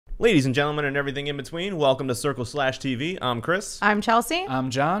Ladies and gentlemen and everything in between, welcome to Circle/TV. I'm Chris. I'm Chelsea. I'm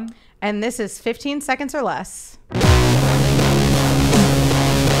John. And this is 15 Seconds or Less.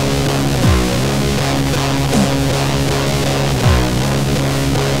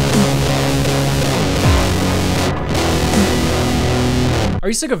 Are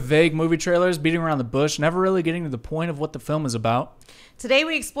you sick of vague movie trailers beating around the bush, never really getting to the point of what the film is about? Today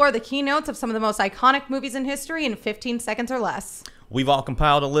we explore the keynotes of some of the most iconic movies in history in 15 seconds or less. We've all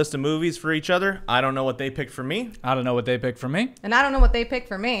compiled a list of movies for each other. I don't know what they picked for me, I don't know what they picked for me. And I don't know what they picked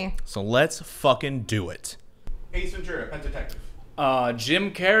for me. so let's fucking do it. Ace Ventura, Pet Detective.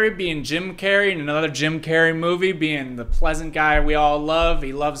 Jim Carrey being Jim Carrey in another Jim Carrey movie, being the pleasant guy we all love.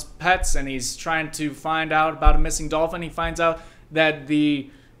 He loves pets, and he's trying to find out about a missing dolphin. He finds out that the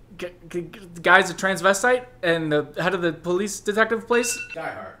guy's a transvestite and the head of the police detective place. Die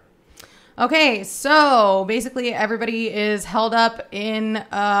Hard. Okay, so basically everybody is held up in the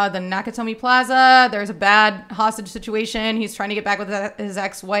Nakatomi Plaza. There's a bad hostage situation. He's trying to get back with his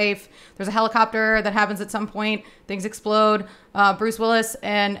ex-wife. There's a helicopter that happens at some point. Things explode. Bruce Willis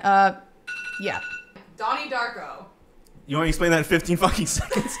and, Donnie Darko. You want me to explain that in 15 fucking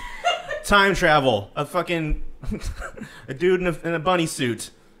seconds? Time travel. A fucking... a dude in a bunny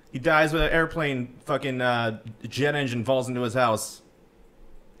suit. He dies with an airplane fucking jet engine falls into his house.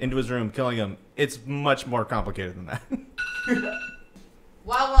 Into his room, killing him. It's much more complicated than that.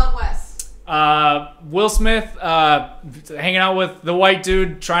 Wild Wild West. Will Smith hanging out with the white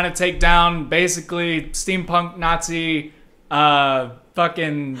dude trying to take down basically steampunk Nazi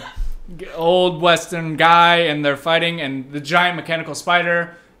fucking old Western guy, and they're fighting, and the giant mechanical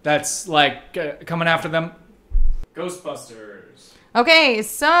spider that's like coming after them. Ghostbusters. Okay,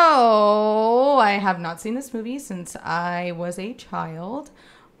 so I have not seen this movie since I was a child.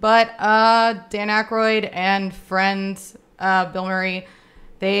 But Dan Aykroyd and friends Bill Murray,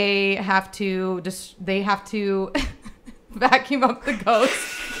 they have to vacuum up the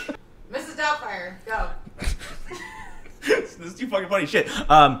ghost. Mrs. Doubtfire, go. This is too fucking funny shit.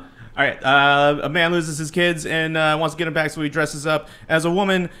 All right, a man loses his kids and wants to get them back, so he dresses up as a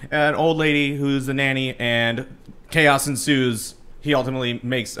woman, an old lady who's the nanny, and chaos ensues. He ultimately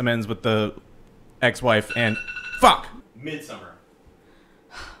makes amends with the ex-wife, and fuck! Midsummer.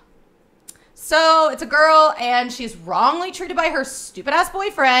 So it's a girl, and she's wrongly treated by her stupid-ass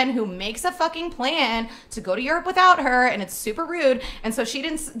boyfriend who makes a fucking plan to go to Europe without her, and it's super rude. And so she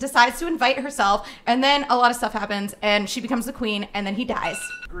decides to invite herself, and then a lot of stuff happens, and she becomes the queen, and then he dies.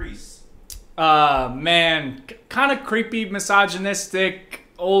 Grease. Man, kind of creepy, misogynistic,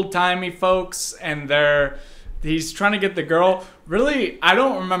 old-timey folks, and he's trying to get the girl. Really, I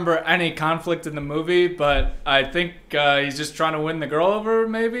don't remember any conflict in the movie, but I think he's just trying to win the girl over,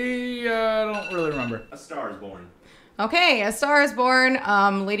 maybe? I don't really remember. A Star is Born. Okay, A Star is Born.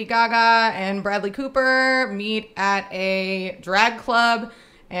 Lady Gaga and Bradley Cooper meet at a drag club,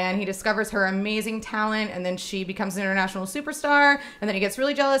 and he discovers her amazing talent, and then she becomes an international superstar, and then he gets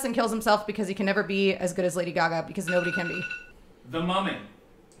really jealous and kills himself because he can never be as good as Lady Gaga, because nobody can be. The Mummy.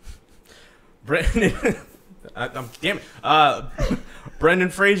 Damn it. Brendan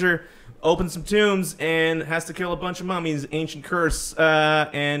Fraser opens some tombs and has to kill a bunch of mummies, ancient curse,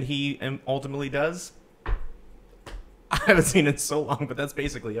 and he ultimately does. I haven't seen it in so long, but that's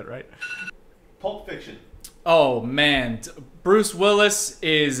basically it, right? Pulp Fiction. Oh man, Bruce Willis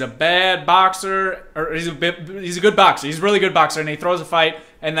is a bad boxer, or he's a good boxer. He's a really good boxer, and he throws a fight,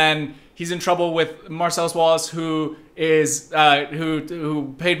 and then he's in trouble with Marcellus Wallace, who is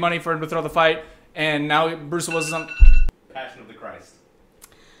who paid money for him to throw the fight. And now Bruce Willis is on Passion of the Christ.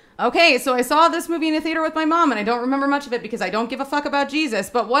 Okay, so I saw this movie in the theater with my mom, and I don't remember much of it because I don't give a fuck about Jesus.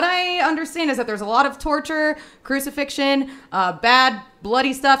 But what I understand is that there's a lot of torture, crucifixion, bad,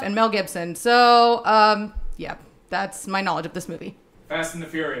 bloody stuff, and Mel Gibson. So, yeah, that's my knowledge of this movie. Fast and the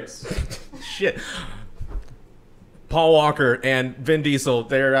Furious. Shit. Paul Walker and Vin Diesel.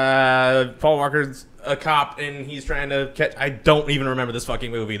 Paul Walker's a cop and he's trying to catch... I don't even remember this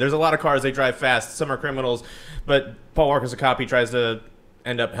fucking movie. There's a lot of cars, they drive fast. Some are criminals. But Paul Walker's a cop. He tries to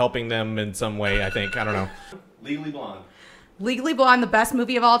end up helping them in some way, I think. I don't know. Legally Blonde. Legally Blonde, the best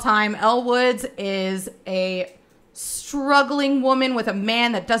movie of all time. Elle Woods is a struggling woman with a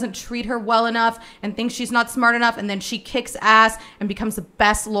man that doesn't treat her well enough and thinks she's not smart enough, and then she kicks ass and becomes the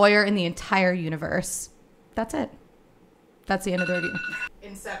best lawyer in the entire universe. That's it. That's the end of the review.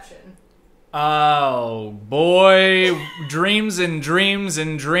 Inception. Oh boy, dreams and dreams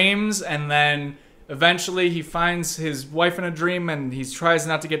and dreams, and then eventually he finds his wife in a dream, and he tries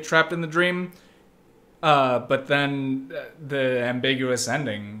not to get trapped in the dream. But then the ambiguous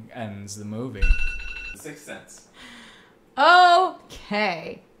ending ends the movie. Sixth Sense.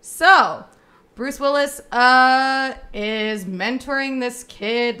 Okay. So, Bruce Willis is mentoring this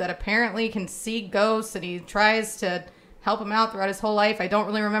kid that apparently can see ghosts, and he tries to help him out throughout his whole life. I don't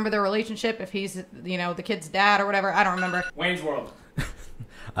really remember their relationship, if he's, you know, the kid's dad or whatever. I don't remember. Wayne's World.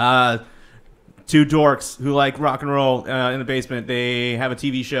 Two dorks who like rock and roll in the basement. They have a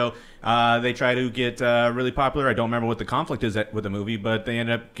TV show. They try to get really popular. I don't remember what the conflict is with the movie, but they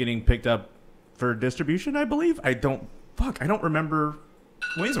end up getting picked up for distribution, I believe. I don't remember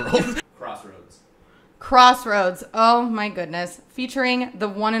Wayne's World. Crossroads. Oh my goodness. Featuring the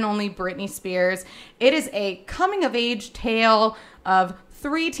one and only Britney Spears. It is a coming-of-age tale of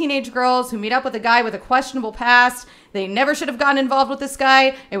 3 teenage girls who meet up with a guy with a questionable past. They never should have gotten involved with this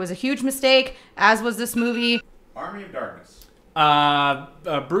guy. It was a huge mistake, as was this movie. Army of Darkness.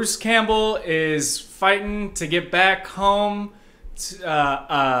 Bruce Campbell is fighting to get back home,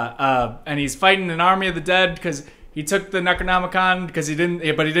 and he's fighting an army of the dead because he took the Necronomicon because he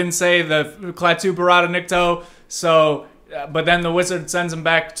didn't say the Klaatu Barada Nikto. So, but then the wizard sends him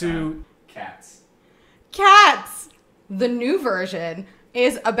back to Cats. Cats. The new version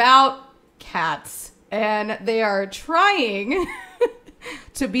is about cats, and they are trying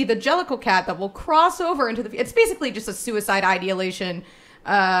to be the Jellicle cat that will cross over into the... It's basically just a suicide ideation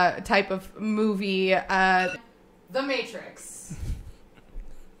type of movie. The Matrix.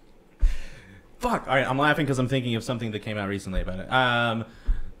 Fuck. All right, I'm laughing because I'm thinking of something that came out recently about it.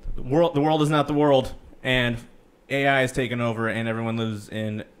 The world is not the world, and AI is taken over, and everyone lives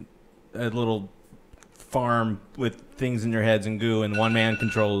in a little farm with things in your heads and goo, and one man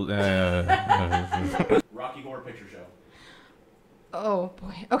controls. Rocky Horror Picture Show. Oh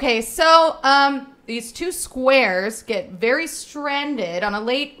boy. Okay, so these 2 squares get very stranded on a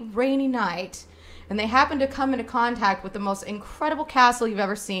late rainy night, and they happen to come into contact with the most incredible castle you've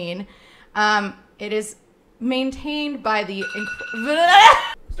ever seen. It is maintained by the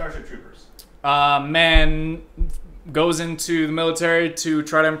Starship Troopers. Man goes into the military to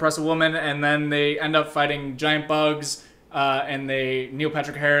try to impress a woman, and then they end up fighting giant bugs, and Neil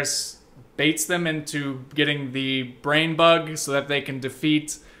Patrick Harris baits them into getting the brain bug so that they can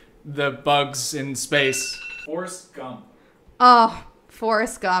defeat the bugs in space. Forrest Gump. Oh,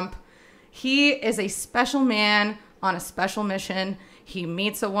 Forrest Gump. He is a special man on a special mission. He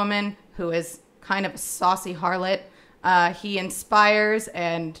meets a woman who is kind of a saucy harlot. He inspires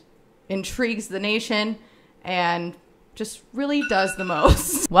and intrigues the nation and just really does the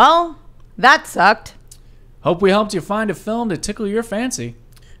most. Well, that sucked. Hope we helped you find a film to tickle your fancy.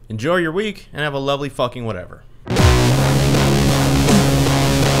 Enjoy your week and have a lovely fucking whatever.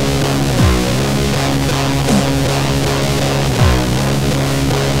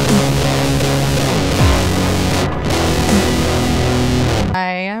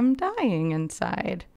 I am dying inside.